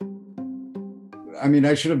I mean,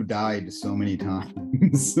 I should have died so many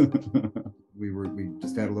times. We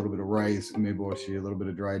just had a little bit of rice, umeboshi, a little bit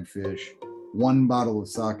of dried fish, one bottle of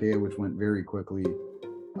sake, which went very quickly.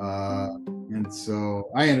 And so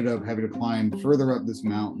I ended up having to climb further up this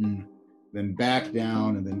mountain, then back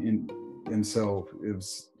down, and then in. And so it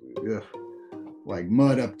was ugh, like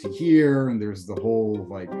mud up to here, and there's the whole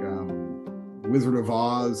like Wizard of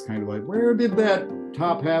Oz kind of like, where did that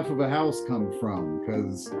top half of a house come from?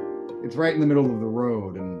 Because it's right in the middle of the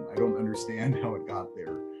road, and I don't understand how it got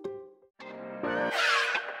there.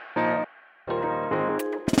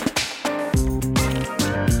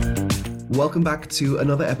 Welcome back to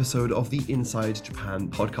another episode of the Inside Japan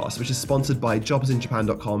podcast, which is sponsored by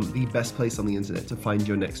jobsinjapan.com, the best place on the internet to find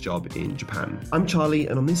your next job in Japan. I'm Charlie,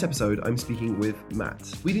 and on this episode, I'm speaking with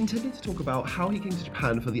Matt. We'd intended to talk about how he came to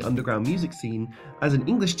Japan for the underground music scene as an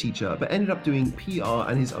English teacher, but ended up doing PR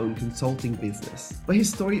and his own consulting business. But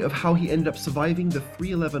his story of how he ended up surviving the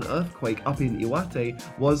 3/11 earthquake up in Iwate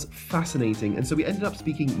was fascinating, and so we ended up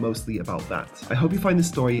speaking mostly about that. I hope you find this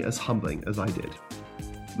story as humbling as I did.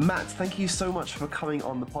 Matt, thank you so much for coming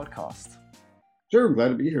on the podcast. Sure, glad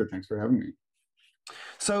to be here. Thanks for having me.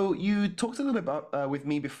 So you talked a little bit about with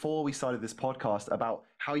me before we started this podcast about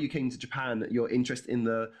how you came to Japan, your interest in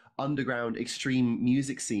the underground extreme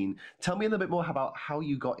music scene. Tell me a little bit more about how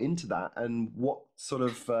you got into that and what sort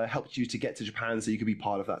of helped you to get to Japan so you could be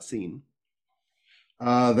part of that scene.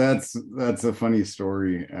 That's a funny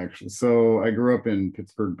story, actually. So I grew up in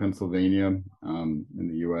Pittsburgh, Pennsylvania, in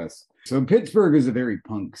the U.S. So Pittsburgh is a very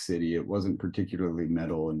punk city. It wasn't particularly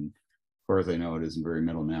metal, and as far as I know, it isn't very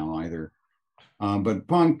metal now either. But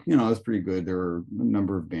punk, is pretty good. There were a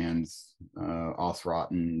number of bands,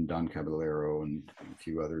 Rotten, Don Caballero, and a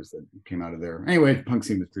few others that came out of there. Anyway, punk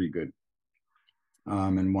scene was pretty good.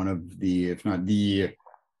 And one of the, if not the,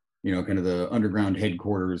 kind of the underground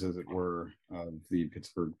headquarters, as it were, of the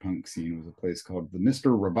Pittsburgh punk scene was a place called the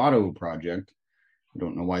Mr. Roboto Project. I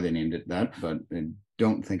don't know why they named it that, but I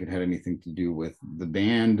don't think it had anything to do with the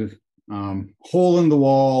band. Hole in the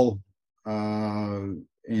wall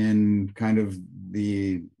in kind of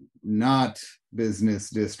the not business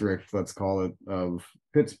district, let's call it, of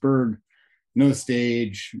Pittsburgh. No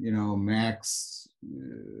stage, max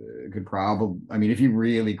could probably, I mean, if you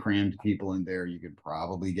really crammed people in there, you could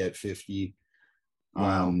probably get 50.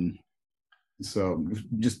 Wow. So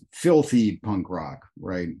just filthy punk rock,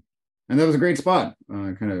 right? And that was a great spot.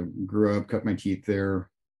 I kind of grew up, cut my teeth there.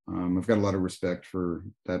 I've got a lot of respect for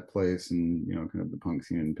that place and, kind of the punk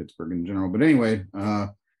scene in Pittsburgh in general. But anyway,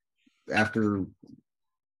 after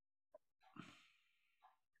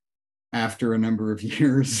a number of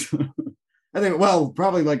years, I think, well,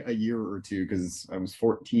 probably like a year or two, because I was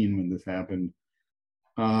 14 when this happened.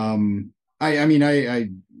 I mean, I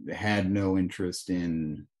had no interest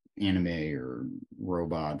in anime or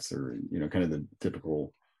robots or, kind of the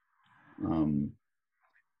typical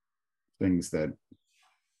things that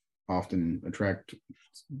often attract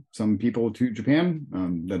some people to Japan.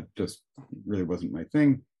 That just really wasn't my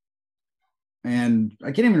thing. And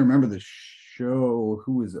I can't even remember the show,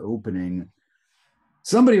 who was opening.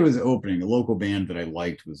 Somebody was opening, a local band that I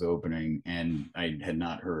liked was opening, and I had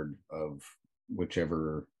not heard of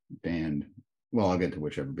whichever band. Well, I'll get to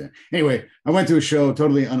whichever band. Anyway, I went to a show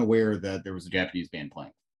totally unaware that there was a Japanese band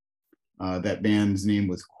playing. That band's name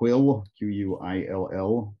was Quill, Quill,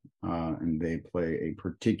 and they play a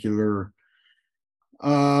particular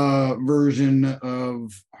version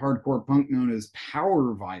of hardcore punk known as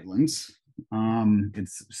power violence.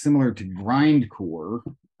 It's similar to grindcore,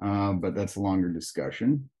 but that's a longer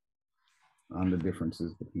discussion on the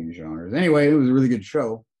differences between genres. Anyway, it was a really good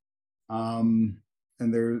show. And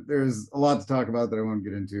there's a lot to talk about that I won't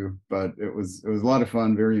get into, but it was a lot of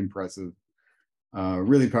fun, very impressive,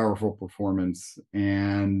 really powerful performance.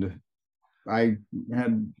 And I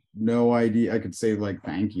had no idea. I could say like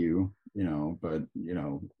thank you, but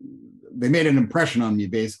they made an impression on me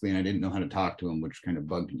basically, and I didn't know how to talk to them, which kind of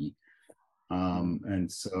bugged me.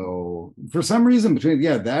 And so for some reason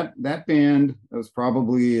that band, that was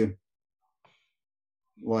probably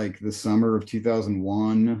like the summer of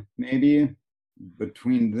 2001, maybe.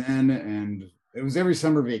 Between then and it was every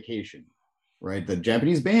summer vacation, right? The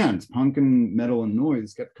Japanese bands, punk and metal and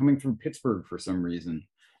noise, kept coming through Pittsburgh for some reason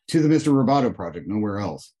to the Mr. Roboto Project, nowhere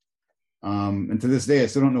else. And to this day, I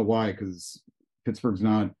still don't know why, because Pittsburgh's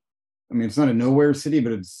not, I mean, it's not a nowhere city,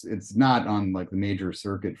 but it's not on like the major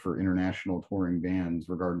circuit for international touring bands,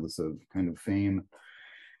 regardless of kind of fame.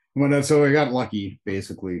 So I got lucky,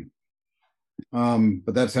 basically.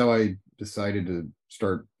 But that's how I decided to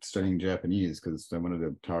start studying Japanese, because I wanted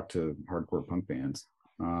to talk to hardcore punk bands.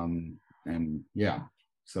 And yeah,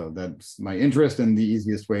 So that's my interest and the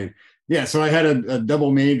easiest way. Yeah, so I had a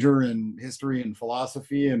double major in history and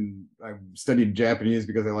philosophy, and I studied Japanese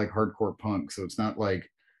because I like hardcore punk. So it's not like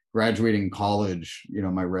graduating college,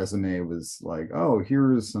 my resume was like, oh,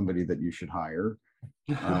 here's somebody that you should hire.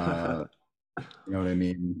 Uh, you know what I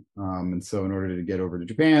mean? And so in order to get over to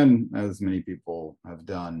Japan, as many people have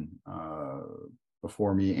done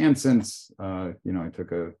before me and since, I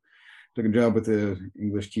took a job with the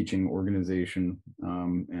English teaching organization,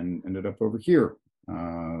 and ended up over here,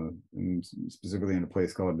 and specifically in a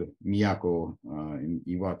place called Miyako, in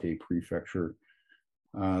Iwate Prefecture.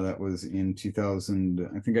 That was in 2000.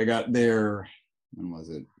 I think I got there. When was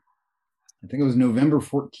it? I think it was November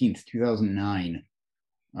 14th, 2009,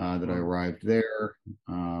 that I arrived there.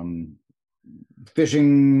 Um,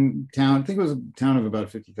 Fishing town. I think it was a town of about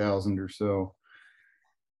 50,000 or so.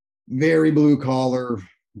 Very blue collar.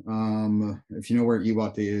 If you know where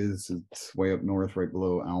Iwate is, it's way up north, right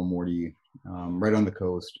below Aomori, right on the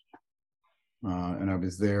coast. And I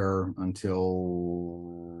was there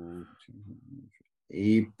until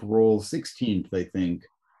April 16th, I think,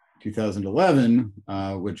 2011,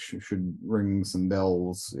 which should ring some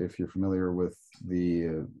bells if you're familiar with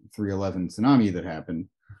the 311 tsunami that happened.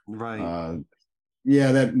 Right.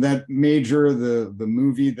 Yeah, that major, the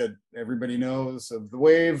movie that everybody knows of the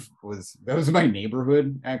wave, that was my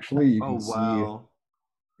neighborhood. Actually, you Oh, can see, wow.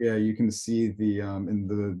 yeah, you can see the in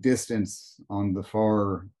the distance on the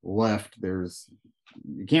far left. You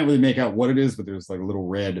can't really make out what it is, but there's like a little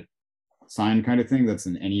red sign kind of thing. That's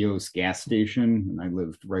an Enios gas station, and I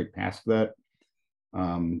lived right past that.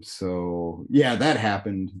 So yeah, that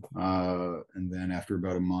happened, and then after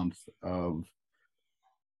about a month of,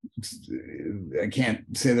 I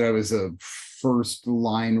can't say that I was a first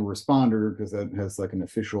line responder because that has like an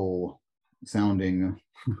official sounding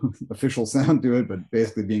official sound to it, but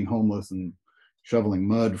basically being homeless and shoveling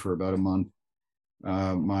mud for about a month.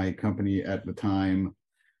 My company at the time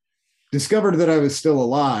discovered that I was still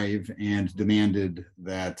alive and demanded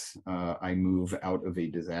that I move out of a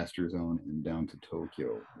disaster zone and down to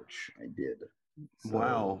Tokyo, which I did. So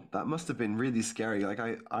Wow, that must have been really scary. Like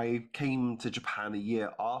I came to Japan a year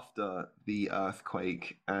after the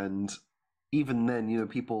earthquake, and even then,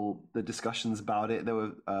 the discussions about it, there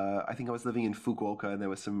were, I think I was living in Fukuoka, and there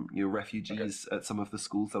were some, okay. refugees at some of the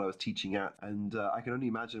schools that I was teaching at, and I can only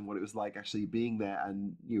imagine what it was like actually being there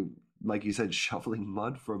and like you said, shoveling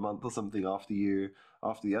mud for a month or something after the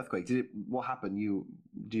earthquake. What happened?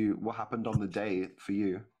 What happened on the day for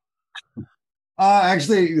you?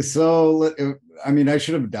 Actually, so I mean, I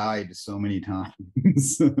should have died so many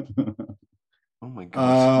times. Oh my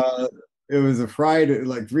gosh. uh, it was a Friday,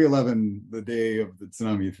 like 3/11, the day of the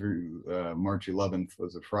tsunami through March 11th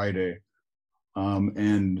was a Friday.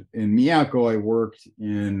 And in Miyako, I worked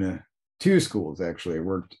in two schools actually. I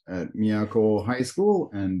worked at Miyako High School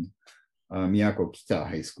and Miyako Kita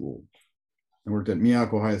High School. I worked at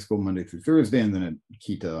Miyako High School Monday through Thursday, and then at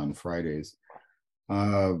Kita on Fridays.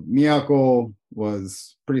 Miyako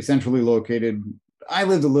was pretty centrally located. I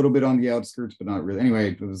lived a little bit on the outskirts, but not really.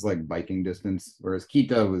 Anyway, it was like biking distance, whereas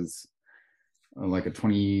Kita was like a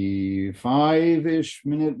 25-ish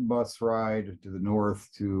minute bus ride to the north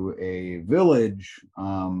to a village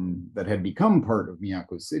that had become part of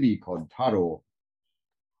Miyako City called Taro.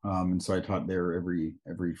 And so I taught there every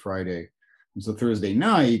Friday. And so Thursday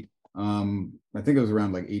night, I think it was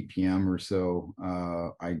around like 8 p.m. or so,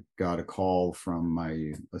 I got a call from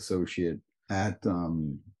my associate at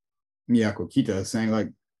Miyako Kita saying like,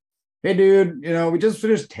 hey dude, we just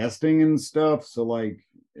finished testing and stuff, so like,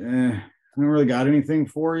 I don't really got anything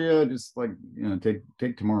for you. Just like,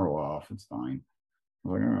 take tomorrow off. It's fine. I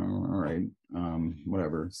was like, oh, all right,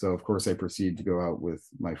 whatever. So of course I proceed to go out with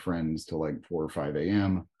my friends till like 4 or 5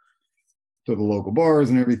 a.m. to the local bars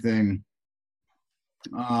and everything.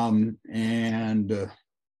 And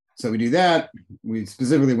so we do that. We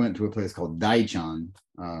specifically went to a place called Daichan,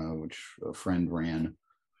 which a friend ran.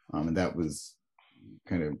 And that was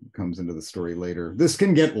kind of comes into the story later. This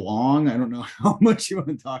can get long. I don't know how much you want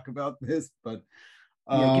to talk about this, but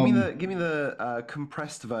Yeah, give me um, the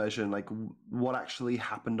compressed version, like what actually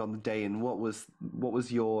happened on the day, and what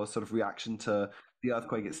was your sort of reaction to the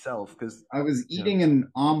earthquake itself? Because I was you know, eating an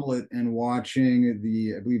omelet and watching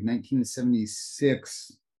the, I believe,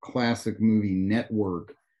 1976 classic movie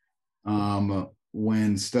Network,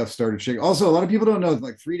 when stuff started shaking. Also, a lot of people don't know,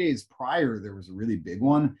 like 3 days prior, there was a really big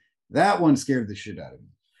one. That one scared the shit out of me.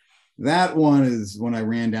 That one is when I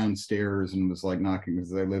ran downstairs and was like knocking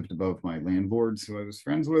because I lived above my landlord, who I was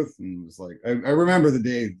friends with, and was like, I remember the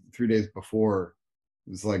day 3 days before.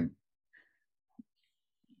 It was like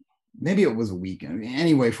maybe it was a weekend.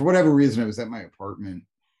 Anyway, for whatever reason, I was at my apartment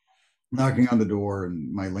knocking on the door,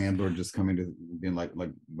 and my landlord just coming to being like, what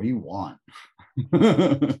do you want? I'm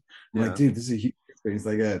like, Yeah. dude, this is a huge space. He's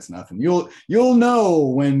like, yeah, it's nothing. You'll know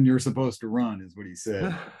when you're supposed to run, is what he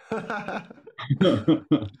said.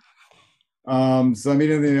 So I'm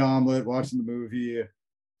eating the omelet, watching the movie,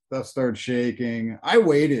 stuff starts shaking. I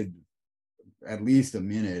waited at least a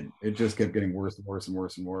minute. It just kept getting worse and worse and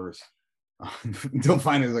worse and worse. Until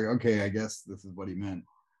finally I was like, okay, I guess this is what he meant.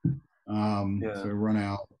 So Yeah. I run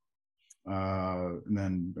out. And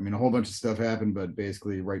then I mean a whole bunch of stuff happened, but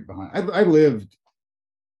basically right behind I lived,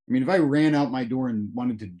 I mean, if I ran out my door and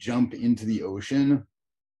wanted to jump into the ocean,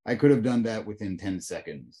 I could have done that within 10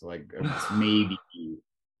 seconds. Like it's maybe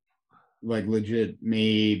like legit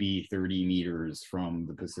maybe 30 meters from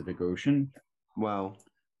the Pacific Ocean. Wow.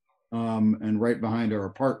 And right behind our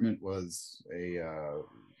apartment was a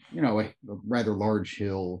rather large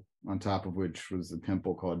hill on top of which was a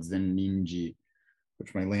temple called Zen Ninji,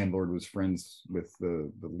 which my landlord was friends with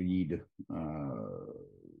the lead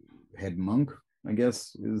head monk, I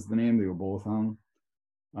guess is the name. They were both on.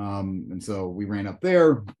 And so we ran up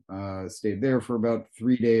there, stayed there for about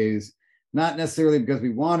 3 days, not necessarily because we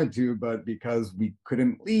wanted to, but because we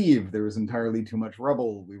couldn't leave. There was entirely too much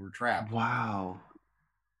rubble. We were trapped Wow.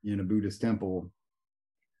 in a Buddhist temple.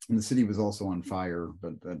 And the city was also on fire,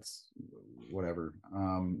 but that's whatever.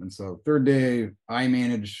 And so, third day, I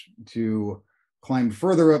managed to climb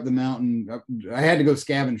further up the mountain. I had to go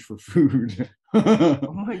scavenge for food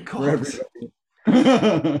Oh my for God.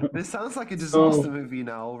 everybody. This sounds like a disaster So movie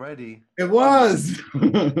now already. it was.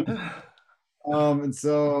 And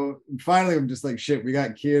so finally, I'm just like, shit, we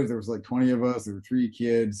got kids. There was like 20 of us. There were 3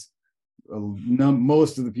 kids.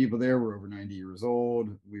 Most of the people there were over 90 years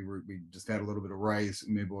old. We just had a little bit of rice,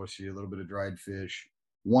 umeboshi, a little bit of dried fish,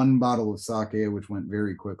 1 bottle of sake, which went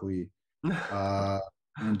very quickly. Uh,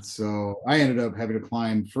 and so I ended up having to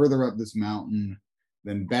climb further up this mountain,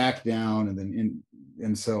 then back down, and then in.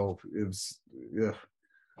 And so it was ugh,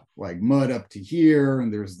 like mud up to here,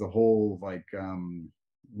 and there's the whole like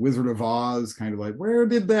Wizard of Oz kind of like, where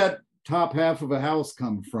did that top half of a house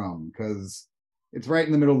come from? Because it's right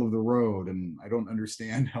in the middle of the road, and I don't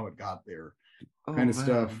understand how it got there, Oh kind of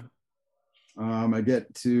stuff. man. I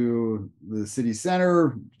get to the city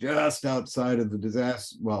center just outside of the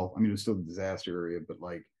disaster. Well, I mean, it's still the disaster area, but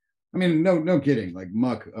like, I mean, no kidding, like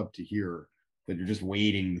muck up to here that you're just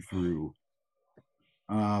wading through.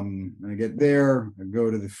 And I get there, I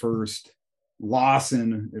go to the first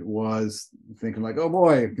Lawson, it was thinking like, oh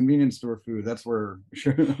boy, convenience store food. That's where,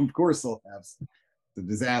 sure, of course, they'll have the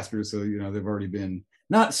disaster. So, they've already been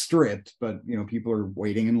not stripped, but, people are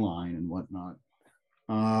waiting in line and whatnot.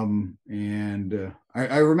 And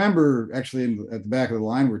I remember actually at the back of the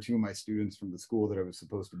line were 2 of my students from the school that I was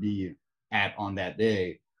supposed to be at on that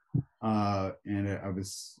day. And I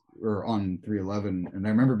was or on 311, and I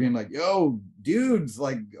remember being like, yo, dudes,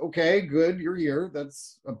 like, okay, good, you're here,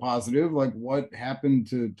 that's a positive. Like, what happened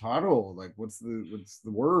to Taro? Like, what's the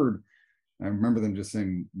word? And I remember them just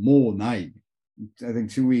saying mole night. I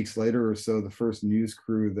think 2 weeks later or so, the first news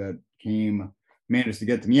crew that came managed to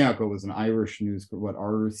get to Miyako was an Irish news crew, what,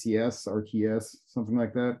 RTS, something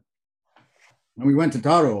like that. And we went to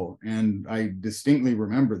Taro, and I distinctly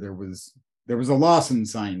remember there was a Lawson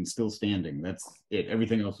sign still standing. That's it.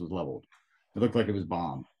 Everything else was leveled. It looked like it was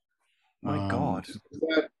bombed. My God. So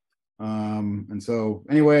and so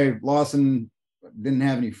anyway, Lawson didn't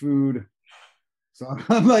have any food. So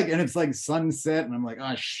I'm like, and it's like sunset, and I'm like,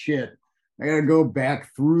 oh shit, I gotta go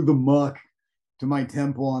back through the muck to my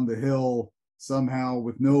temple on the hill somehow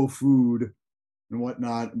with no food and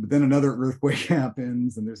whatnot. But then another earthquake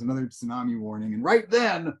happens, and there's another tsunami warning. And right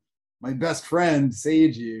then, my best friend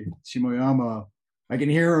Seiji Shimoyama, I can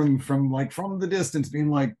hear him from the distance, being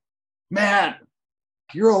like, "Matt,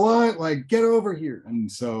 you're alive! Like, get over here!"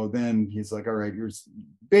 And so then he's like, "All right, you're,"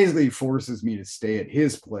 basically forces me to stay at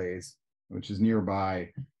his place, which is nearby.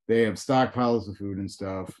 They have stockpiles of food and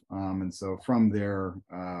stuff, and so from there,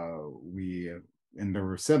 we and there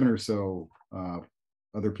were 7 or so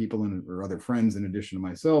other people or other friends in addition to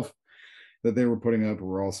myself that they were putting up who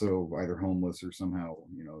were also either homeless or somehow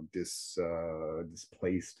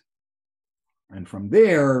displaced. And from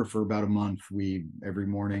there, for about a month, we every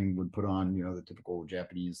morning would put on the typical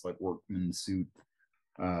Japanese like workman suit.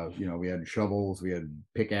 We had shovels, we had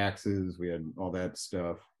pickaxes, we had all that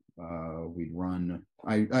stuff. We'd run.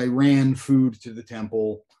 I ran food to the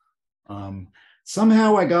temple.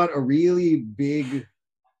 Somehow I got a really big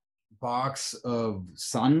box of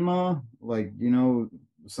sanma, like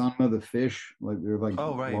sanma the fish, like they're like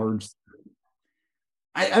Oh right. large.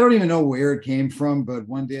 I don't even know where it came from, but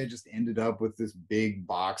one day I just ended up with this big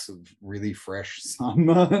box of really fresh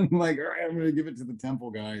samba. I'm like, all right, I'm gonna give it to the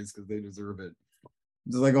temple guys because they deserve it.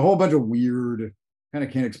 It's like a whole bunch of weird, kind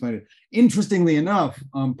of can't explain it. Interestingly enough,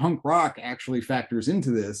 punk rock actually factors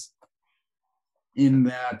into this in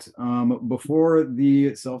that before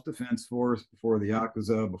the self-defense force, before the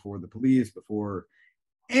Yakuza, before the police, before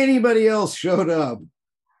anybody else showed up,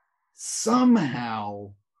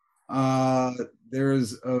 somehow uh,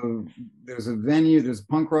 there's a there's a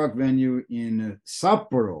punk rock venue in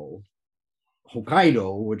Sapporo,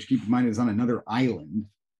 Hokkaido, which keep in mind is on another island,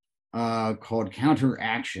 called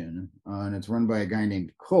Counteraction, and it's run by a guy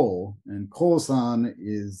named Cole. And Cole-san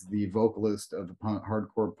is the vocalist of a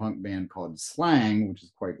hardcore punk band called Slang, which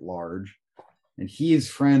is quite large. And he's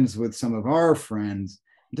friends with some of our friends.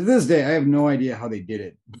 To this day, I have no idea how they did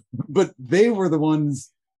it, but they were the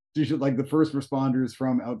ones like the first responders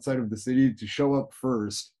from outside of the city to show up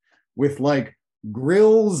first with like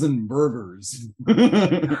grills and burgers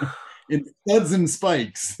in studs and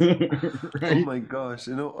spikes, Oh right? my gosh!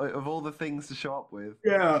 You know, of all the things to show up with.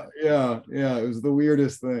 Yeah. It was the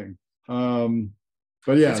weirdest thing. Um,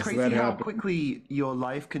 but It's yeah, so that crazy how happened. quickly your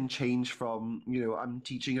life can change from, I'm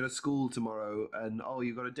teaching at a school tomorrow and oh,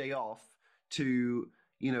 you got a day off to,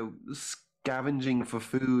 scavenging for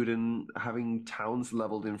food and having towns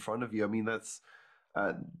leveled in front of you. I mean,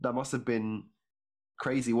 that must have been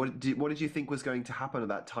crazy. What did you think was going to happen at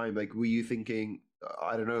that time? Like, were you thinking,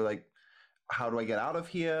 I don't know, like, how do I get out of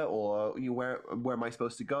here? Or where am I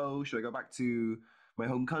supposed to go? Should I go back to my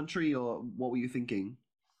home country? Or what were you thinking?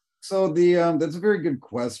 So the that's a very good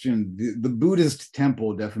question. The Buddhist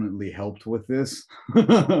temple definitely helped with this.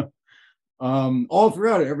 All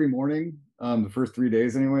throughout it, every morning, the first 3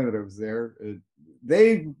 days anyway that I was there,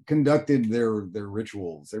 they conducted their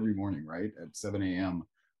rituals every morning, right, at 7 a.m.,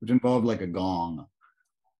 which involved like a gong,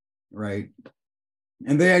 right?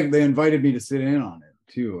 And they invited me to sit in on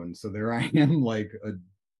it too. And so there I am, like a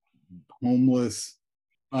homeless.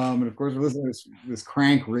 And of course, we're listening to this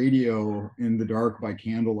crank radio in the dark by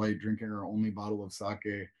candlelight, drinking our only bottle of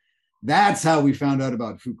sake. That's how we found out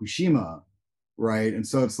about Fukushima, right? And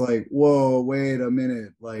so it's like, whoa, wait a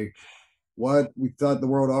minute. Like, what? We thought the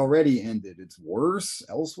world already ended. It's worse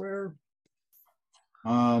elsewhere.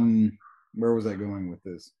 Um, where was I going with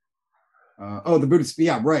this? Oh, the Buddhist.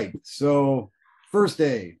 Yeah, right. So first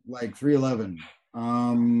day, like 311.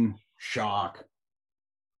 Shock.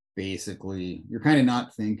 Basically, you're kind of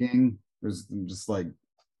not thinking. There's just like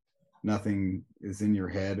nothing is in your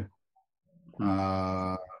head. Hmm.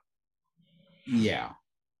 Uh, yeah.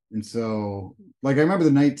 And so, like, I remember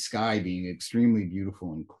the night sky being extremely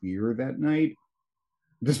beautiful and clear that night,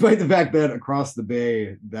 despite the fact that across the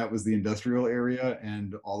bay, that was the industrial area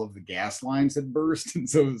and all of the gas lines had burst. And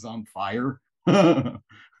so it was on fire.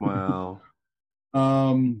 Wow.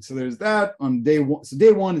 So there's that on day one. So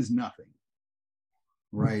day one is nothing,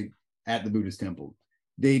 right? At the Buddhist temple.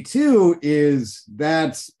 Day two is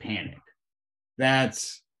that's panic.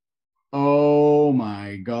 That's, oh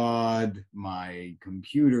my God, my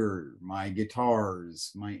computer, my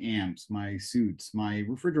guitars, my amps, my suits, my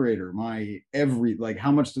refrigerator, my like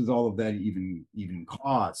how much does all of that even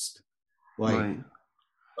cost? Like,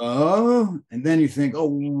 Right. and then you think, oh,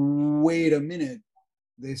 wait a minute.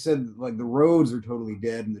 They said like the roads are totally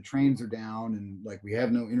dead and the trains are down and like we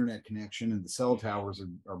have no internet connection and the cell towers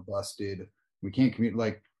are busted. We can't commute.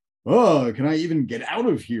 Like, oh, can I even get out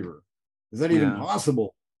of here? Is that even Yeah.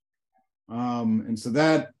 possible? And so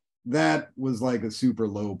that was like a super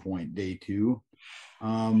low point, day two.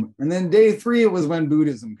 And then day three, it was when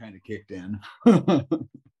Buddhism kind of kicked in.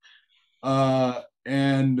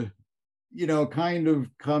 And kind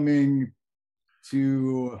of coming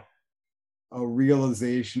to a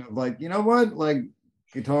realization of like, you know what, like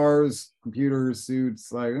guitars, computers,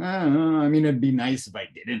 suits, like, I mean, it'd be nice if I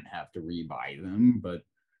didn't have to rebuy them, but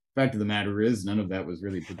the fact of the matter is, none of that was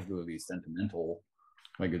really particularly sentimental.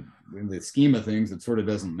 Like in the scheme of things, it sort of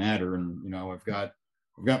doesn't matter. And I've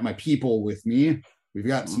got my people with me. We've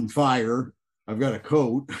got some Mm. fire. I've got a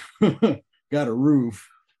coat, got a roof.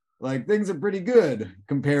 Like things are pretty good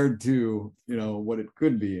compared to what it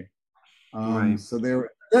could be. Right. So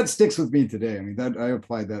that sticks with me today. I mean, that I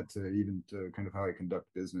applied that to even to kind of how I conduct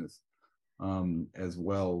business as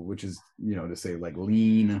well, which is to say like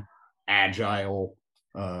lean, agile.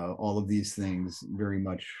 All of these things very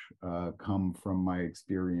much come from my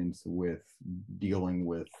experience with dealing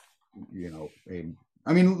with a.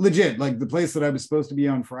 I mean, legit, like the place that I was supposed to be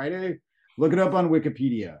on Friday. Look it up on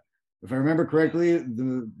Wikipedia. If I remember correctly,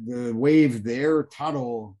 the wave there,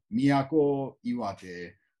 Taro Miyako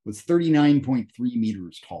Iwate, was 39.3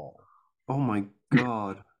 meters tall. Oh my.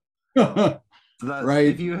 God. So that if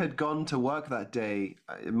Right. you had gone to work that day,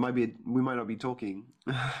 it might be we might not be talking.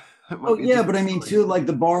 It might Oh be a yeah, but different I mean story. too, like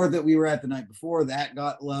the bar that we were at the night before, that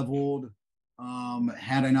got leveled.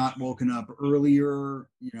 Had I not woken up earlier,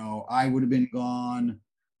 I would have been gone.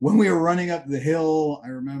 When we were running up the hill, I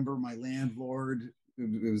remember my landlord,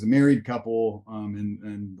 it was a married couple,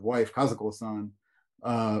 and the wife, Kazuko-san,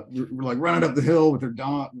 were like running up the hill with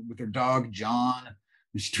their dog John.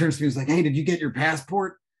 And she turns to me and was like, "Hey, did you get your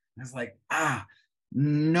passport?" And I was like,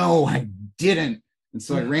 no, I didn't. And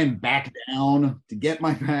so I ran back down to get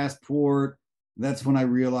my passport. That's when I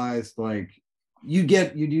realized, like, you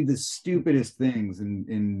do the stupidest things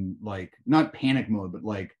in like not panic mode, but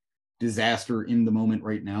like disaster in the moment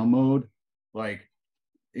right now mode. Like,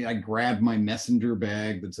 I grabbed my messenger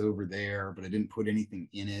bag that's over there, but I didn't put anything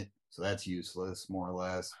in it, so that's useless, more or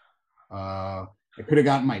less. I could have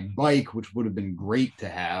gotten my bike, which would have been great to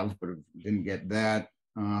have, but didn't get that.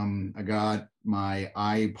 I got my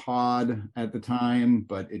iPod at the time,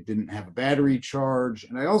 but it didn't have a battery charge,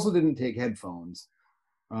 and I also didn't take headphones.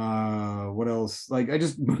 What else? Like, I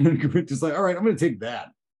just just like, all right, I'm gonna take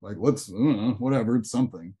that. Like, let's whatever, it's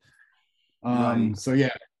something. Right. So yeah,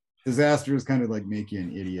 disasters kind of like make you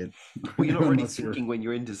an idiot Well, you're not really unless you're thinking when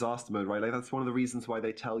you're in disaster mode, right? Like that's one of the reasons why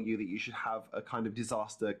they tell you that you should have a kind of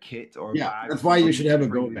disaster kit or a yeah, bag or that's why you something should that you have a can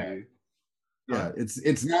bring go with bag. you. Huh. Yeah,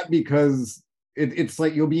 it's not because it's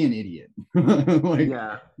like you'll be an idiot. Like,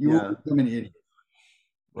 Yeah, you will yeah. become an idiot,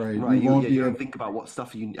 right? Right, You won't you be don't able. think about what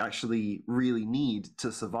stuff you actually really need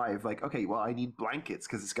to survive. Like, okay, well, I need blankets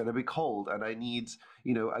because it's going to be cold, and I need,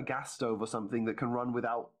 a gas stove or something that can run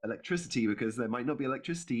without electricity because there might not be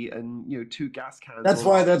electricity, and two gas cans That's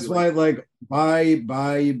will why last that's you why like. like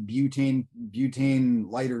buy butane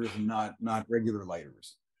lighters and not regular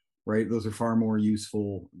lighters, right? Those are far more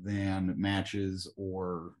useful than matches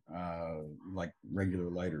or like regular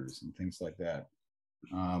lighters and things like that.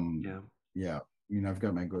 Um, Yeah. yeah, I've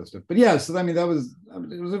got my go stuff, but yeah. So I mean, it was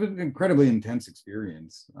an incredibly intense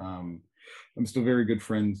experience. I'm still very good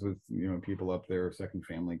friends with people up there, second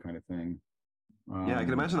family kind of thing. Yeah, I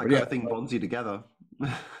can imagine that But kind yeah, of thing bonds you together.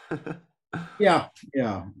 yeah,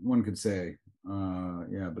 one could say.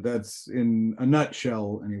 Yeah, but that's in a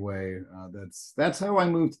nutshell anyway. That's how I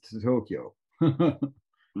moved to Tokyo.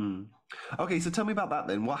 Mm. Okay, so tell me about that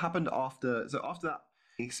then. What happened after? So after that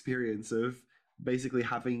experience of basically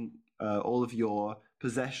having all of your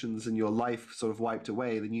possessions and your life sort of wiped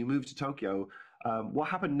away, then you moved to Tokyo. What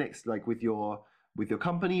happened next, like with your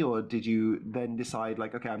company, or did you then decide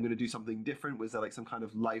like, okay, I'm going to do something different? Was there like some kind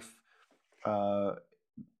of life, uh,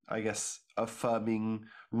 I guess, affirming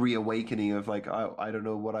reawakening of like, I don't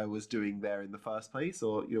know what I was doing there in the first place,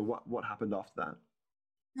 or what happened after that?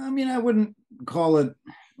 I mean, I wouldn't call it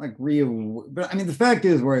like real, but I mean, the fact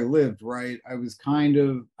is, where I lived, right? I was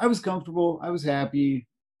comfortable, I was happy,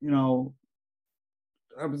 you know.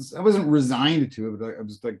 I wasn't resigned to it, but I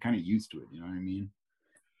was like kind of used to it. You know what I mean?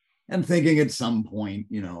 And thinking at some point,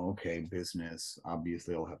 okay, business.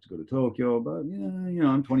 Obviously, I'll have to go to Tokyo, but yeah,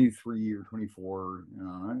 I'm 23 or 24.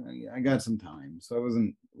 I got some time, so I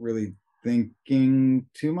wasn't really thinking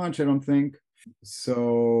too much. I don't think.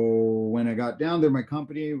 So when I got down there, my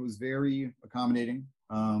company was very accommodating.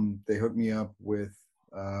 They hooked me up with.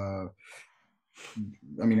 I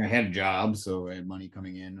mean, I had a job, so I had money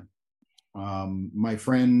coming in. My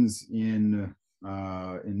friends in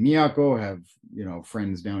Miyako have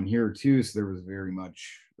friends down here too, so there was very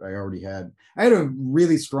much. I had a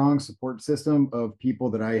really strong support system of people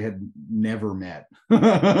that I had never met.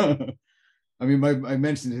 I mean, I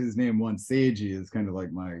mentioned his name once. Seiji is kind of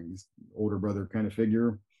like my older brother kind of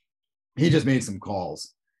figure. He just made some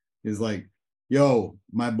calls. He's like, "Yo,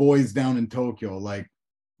 my boy's down in Tokyo. Like,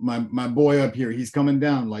 my boy up here, he's coming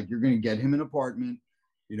down. Like, you're gonna get him an apartment.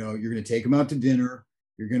 You're gonna take him out to dinner.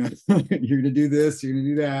 You're gonna you're gonna do this. You're gonna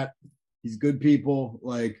do that. He's good people.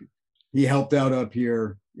 Like, he helped out up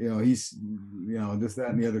here. He's this, that,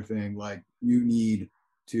 and the other thing. Like, you need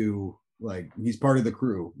to, like, he's part of the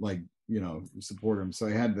crew. Like, support him." So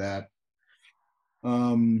I had that.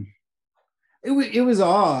 Um, it was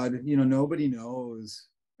odd. Nobody knows.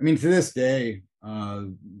 I mean, to this day,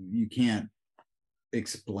 you can't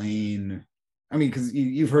explain. I mean, because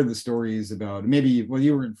you've heard the stories about, maybe, well,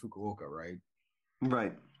 you were in Fukuoka, right?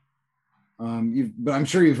 Right. But I'm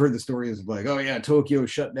sure you've heard the stories of, like, oh yeah, Tokyo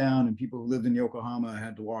shut down and people who lived in Yokohama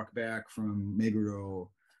had to walk back from Meguro,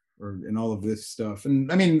 and all of this stuff. And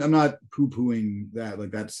I mean, I'm not poo-pooing that.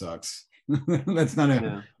 Like, that sucks. Yeah. That's not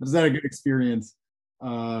a good experience.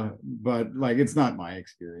 But like, it's not my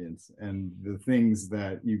experience, and the things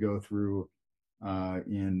that you go through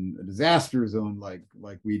in a disaster zone like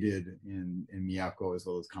we did in Miyako, as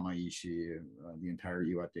well as Kamaishi, the entire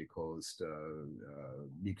Iwate coast,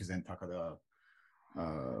 Bikuzen Takada,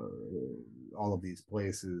 all of these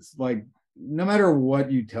places. Like, no matter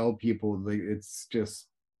what you tell people, it's just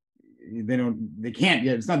they can't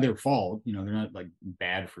yet. It's not their fault, they're not like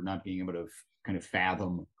bad for not being able to kind of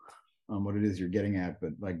fathom what it is you're getting at,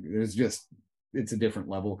 but like it's a different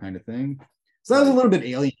level kind of thing. So that was a little bit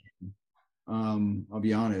alien, I'll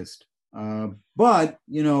be honest. But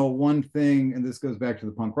one thing, and this goes back to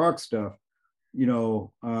the punk rock stuff,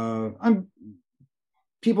 I'm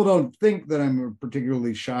people don't think that I'm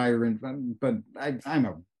particularly shy but I'm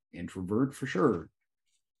an introvert for sure.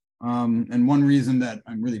 And one reason that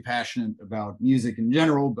I'm really passionate about music in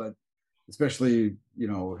general, but especially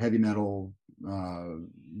heavy metal,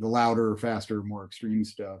 the louder, faster, more extreme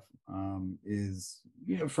stuff, is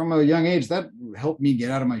from a young age that helped me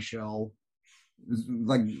get out of my shell. As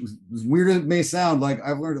weird as it may sound, like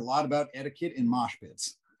I've learned a lot about etiquette in mosh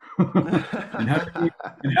pits. and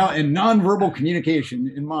and nonverbal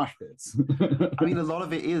communication in mosh pits. I mean, a lot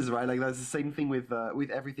of it is, right. Like that's the same thing with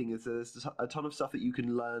everything. There's a ton of stuff that you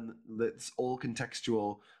can learn that's all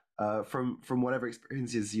contextual from whatever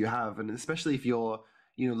experiences you have, and especially if you're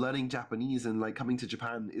learning Japanese and like coming to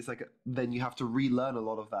Japan, it's like then you have to relearn a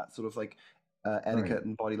lot of that sort of like etiquette Right.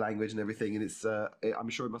 and body language and everything. And I'm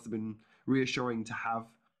sure it must have been reassuring to have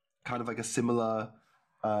kind of like a similar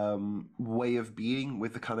way of being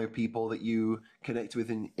with the kind of people that you connect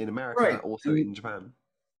with in America, Right. also in Japan.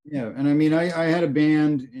 Yeah, and I mean, I had a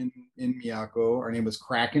band in Miyako. Our name was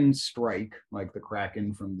Kraken Strike, like the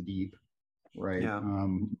Kraken from the deep, right? Yeah.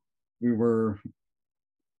 We were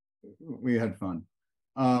we had fun,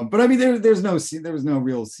 but I mean, there was no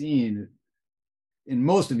real scene in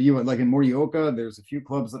most of you. Like in Morioka, there's a few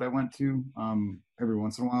clubs that I went to every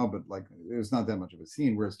once in a while, but like there's not that much of a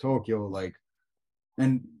scene. Whereas Tokyo, like,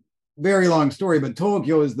 and very long story, but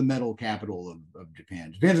Tokyo is the metal capital of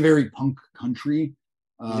Japan. Japan's a very punk country.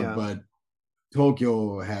 Yeah. But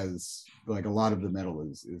Tokyo has like a lot of the metal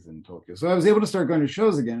is in Tokyo. So I was able to start going to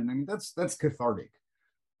shows again. And I mean, that's cathartic.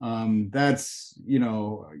 That's,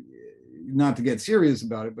 not to get serious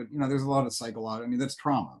about it, but there's a lot of psychological, I mean, that's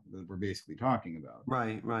trauma that we're basically talking about.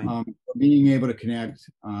 Right. Right. Being able to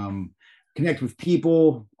connect with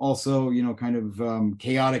people, also, kind of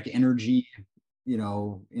chaotic energy,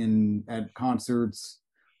 at concerts,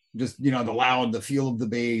 just the feel of the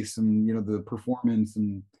bass and the performance,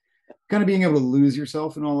 and kind of being able to lose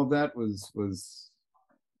yourself in all of that was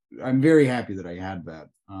I'm very happy that I had that,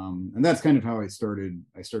 and that's kind of how I started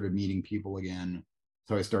meeting people again.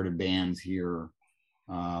 So I started bands here.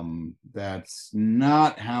 That's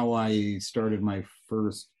not how I started my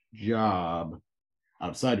first job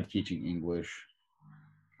outside of teaching English.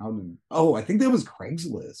 I think that was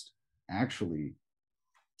Craigslist, actually.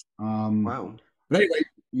 Wow. But anyway,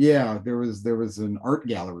 yeah, there was an art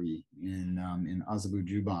gallery in Azabu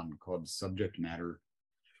Juban called Subject Matter.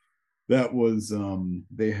 That was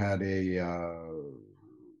they had a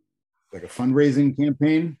like a fundraising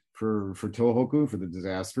campaign for Tohoku for the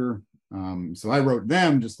disaster. So I wrote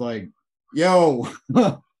them just like, "Yo,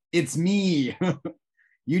 it's me.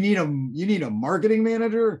 You need a marketing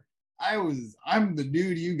manager. I'm the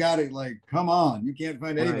dude. You got it. Like, come on. You can't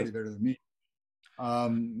find anybody Right. better than me."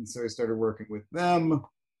 So I started working with them.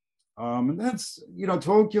 And that's,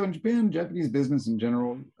 Tokyo and Japan, Japanese business in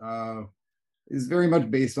general, is very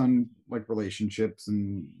much based on like relationships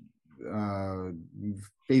and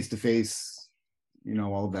face to face,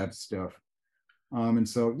 all of that stuff. And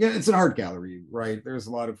so, yeah, it's an art gallery, right? There's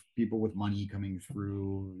a lot of people with money coming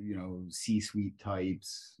through, C-suite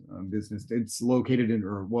types, business. It's located in,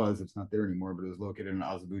 or it was, it's not there anymore, but it was located in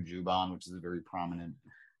Azabu Juban, which is a very prominent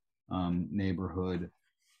neighborhood.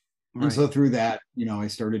 And so Right. through that, I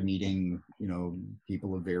started meeting,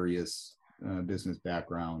 people of various business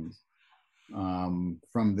backgrounds.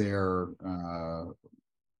 From there,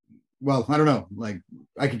 well, I don't know, like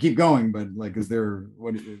I could keep going, but like, is there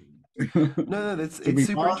what? No, no, Should it's we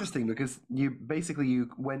super pause? interesting because you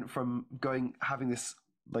went from having this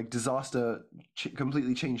like disaster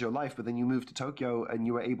completely change your life, but then you moved to Tokyo and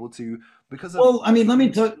you were able to because of Well, I mean, let me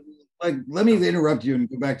interrupt you and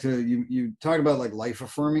go back to you. You talk about like life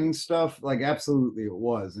affirming stuff. Like, absolutely, it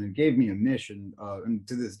was, and it gave me a mission. And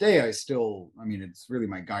to this day, I mean, it's really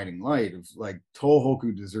my guiding light of like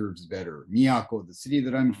Tohoku deserves better. Miyako, the city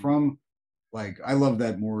that I'm Mhm. from, like I love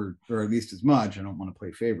that more, or at least as much. I don't want to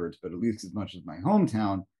play favorites, but at least as much as my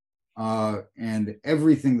hometown. And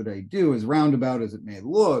everything that I do, as roundabout as it may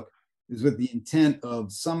look, is with the intent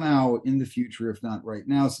of somehow in the future, if not right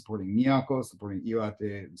now, supporting Miyako, supporting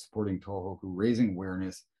Iwate, supporting Tohoku, raising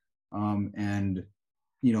awareness, and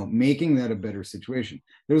making that a better situation.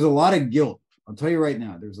 There's a lot of guilt. I'll tell you right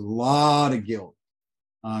now, there's a lot of guilt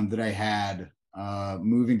that I had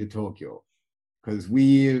moving to Tokyo because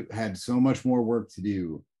we had so much more work to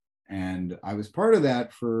do. And I was part of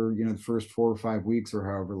that for, the first 4 or 5 weeks or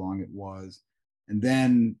however long it was. And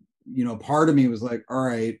then, part of me was like, all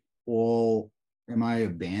right, well, am I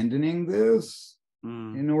abandoning this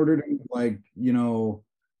in order to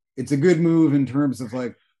it's a good move in terms of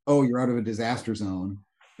like, oh, you're out of a disaster zone.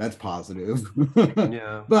 That's positive.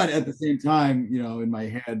 Yeah. But at the same time, in my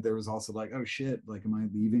head, there was also like, oh shit, like, am I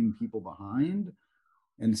leaving people behind?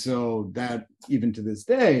 And so that even to this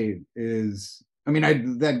day is, I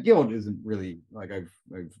mean, that guilt isn't really like I've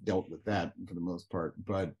dealt with that for the most part,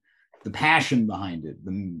 but the passion behind it,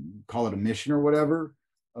 call it a mission or whatever,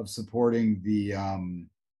 of supporting the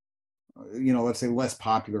let's say less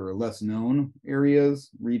popular or less known areas,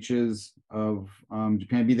 reaches of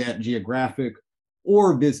Japan, be that geographic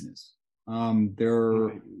or business. There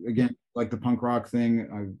again, like the punk rock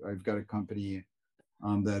thing, I've got a company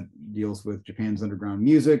that deals with Japan's underground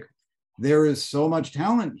music. There is so much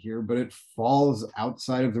talent here, but it falls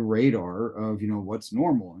outside of the radar of what's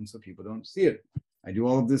normal, and so people don't see it. I do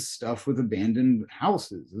all of this stuff with abandoned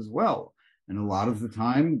houses as well, and a lot of the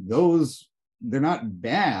time, they're not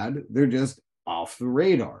bad. They're just off the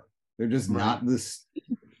radar. They're just not this,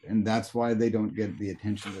 and that's why they don't get the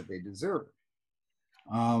attention that they deserve.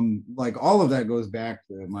 Like all of that goes back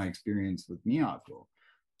to my experience with Miyako,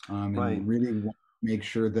 and really make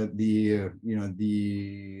sure that the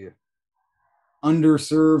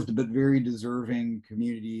underserved but very deserving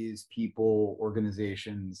communities, people,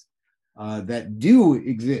 organizations that do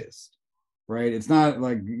exist, right? It's not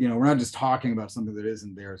like we're not just talking about something that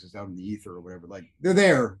isn't there, it's just out in the ether or whatever. Like they're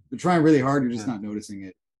there, they're trying really hard, you're just not noticing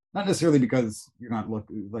it. Not necessarily because you're not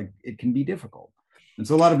looking. Like it can be difficult, and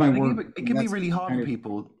so a lot of my work. It can be really hard for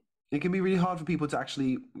people. It can be really hard for people to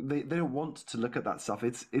actually they don't want to look at that stuff.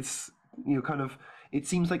 It's kind of it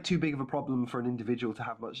seems like too big of a problem for an individual to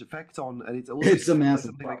have much effect on, and it's also it's a massive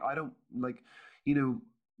something like I don't like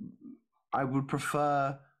I would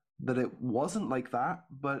prefer that it wasn't like that,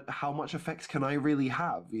 but how much effect can I really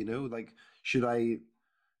have? Like should I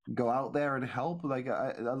go out there and help? Like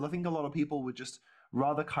I think a lot of people would just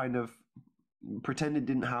rather kind of pretend it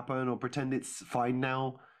didn't happen or pretend it's fine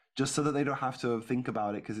now just so that they don't have to think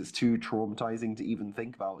about it because it's too traumatizing to even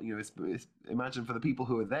think about. Imagine for the people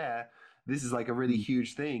who are there, this is like a really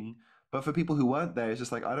huge thing, but for people who weren't there, it's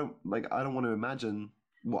just like I don't want to imagine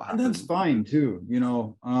what happened. And that's fine too.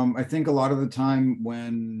 I think a lot of the time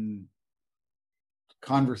when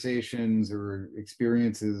conversations or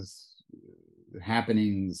experiences,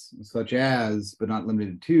 happenings such as, but not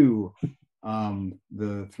limited to,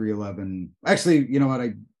 the 311. Actually, you know what?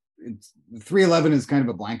 It's 311 is kind of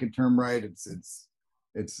a blanket term, right? It's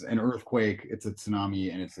an earthquake, it's a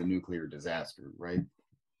tsunami, and it's a nuclear disaster, right?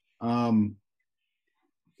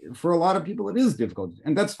 For a lot of people, it is difficult,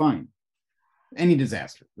 and that's fine. Any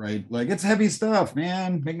disaster, right? Like it's heavy stuff,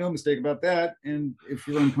 man. Make no mistake about that. And if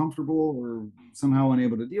you're uncomfortable or somehow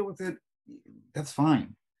unable to deal with it, that's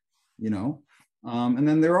fine, and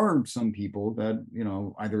then there are some people that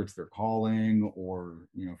either it's their calling or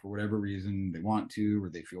for whatever reason they want to or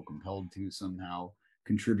they feel compelled to somehow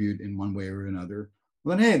contribute in one way or another.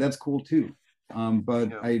 Well, then hey, that's cool too.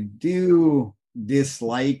 But I do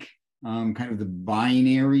dislike kind of the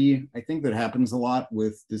binary. I think that happens a lot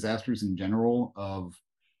with disasters in general of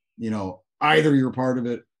either you're part of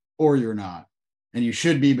it or you're not, and you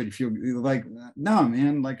should be, but you feel like, no,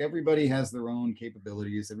 man, like everybody has their own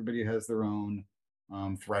capabilities, everybody has their own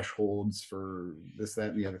thresholds for this,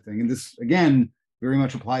 that, and the other thing. And this, again, very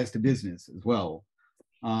much applies to business as well.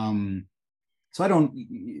 So I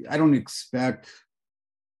don't expect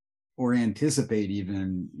or anticipate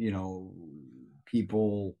even,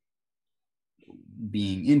 people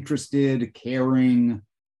being interested, caring,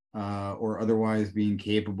 or otherwise being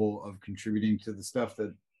capable of contributing to the stuff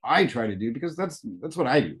that I try to do, because that's what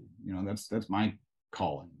I do. That's my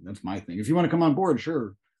calling. That's my thing. If you want to come on board,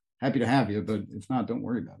 sure, happy to have you. But if not, don't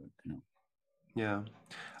worry about it. Yeah.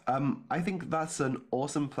 I think that's an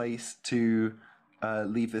awesome place to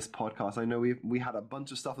leave this podcast. I know we had a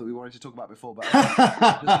bunch of stuff that we wanted to talk about before, but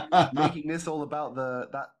just making this all about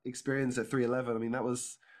that experience at 311. I mean,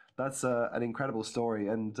 that's an incredible story,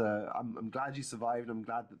 and I'm glad you survived. I'm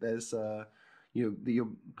glad that there's that you're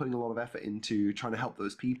putting a lot of effort into trying to help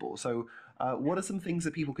those people. So, what are some things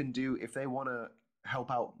that people can do if they want to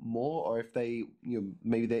help out more, or if they,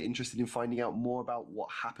 maybe they're interested in finding out more about what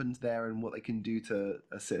happened there and what they can do to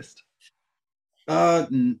assist?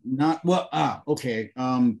 Not well. Okay.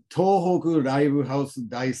 Tohoku Raibu House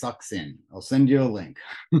Daisaksen. I'll send you a link.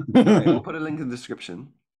 Okay, we'll put a link in the description.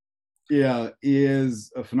 Yeah,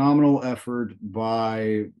 is a phenomenal effort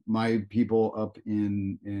by my people up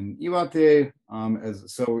in Iwate.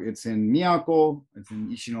 So it's in Miyako, it's in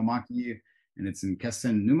Ishinomaki, and it's in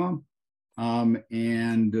Kessen Numa.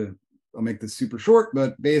 And I'll make this super short,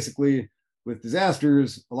 but basically, with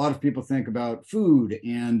disasters, a lot of people think about food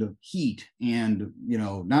and heat and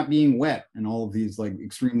not being wet and all of these like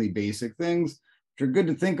extremely basic things, which are good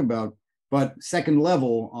to think about. But second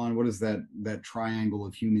level on what is that triangle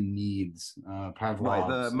of human needs, Pavlov. Right,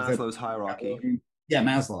 the Maslow's hierarchy. Yeah,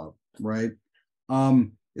 Maslow, right?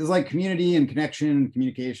 Is like community and connection and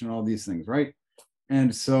communication, all these things, right?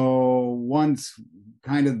 And so once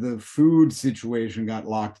kind of the food situation got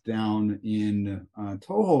locked down in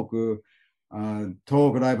Tohoku,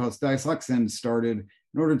 Tohoku Daipaus Daisaksen started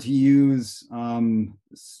in order to use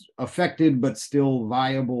affected but still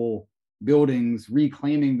viable buildings,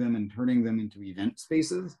 reclaiming them and turning them into event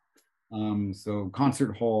spaces. So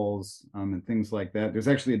concert halls and things like that. There's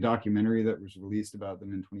actually a documentary that was released about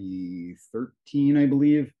them in 2013, I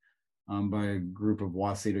believe, by a group of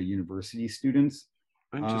Waseda University students.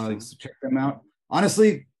 Interesting. So check them out.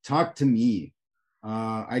 Honestly, talk to me.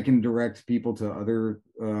 I can direct people to other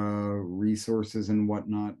resources and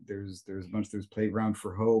whatnot. There's a bunch. There's Playground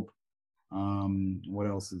for Hope. What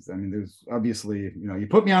else is? I mean, there's obviously, you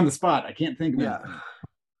put me on the spot. I can't think of anything.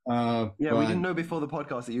 We didn't know before the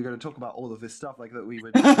podcast that you were going to talk about all of this stuff, like that we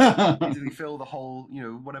would basically fill the whole,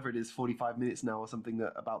 whatever it is, 45 minutes now or something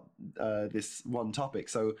about this one topic.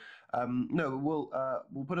 So no,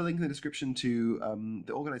 we'll put a link in the description to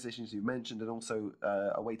the organizations you mentioned, and also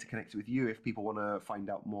a way to connect with you if people want to find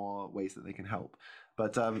out more ways that they can help.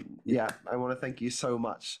 But I want to thank you so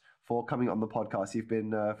much for coming on the podcast. You've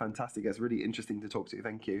been fantastic. It's really interesting to talk to you.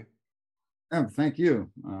 Thank you. Oh, thank you.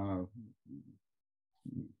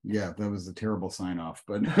 Yeah, that was a terrible sign off,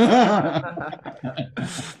 but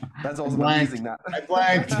that's awesome. I'm using that. I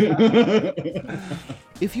blanked.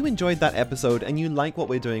 If you enjoyed that episode and you like what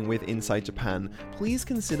we're doing with Inside Japan, please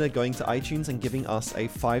consider going to iTunes and giving us a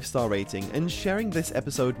 5-star rating and sharing this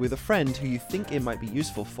episode with a friend who you think it might be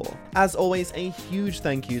useful for. As always, a huge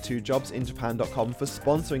thank you to jobsinjapan.com for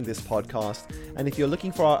sponsoring this podcast, and if you're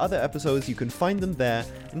looking for our other episodes, you can find them there,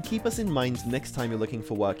 and keep us in mind next time you're looking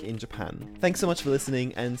for work in Japan. Thanks so much for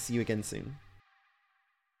listening, and see you again soon.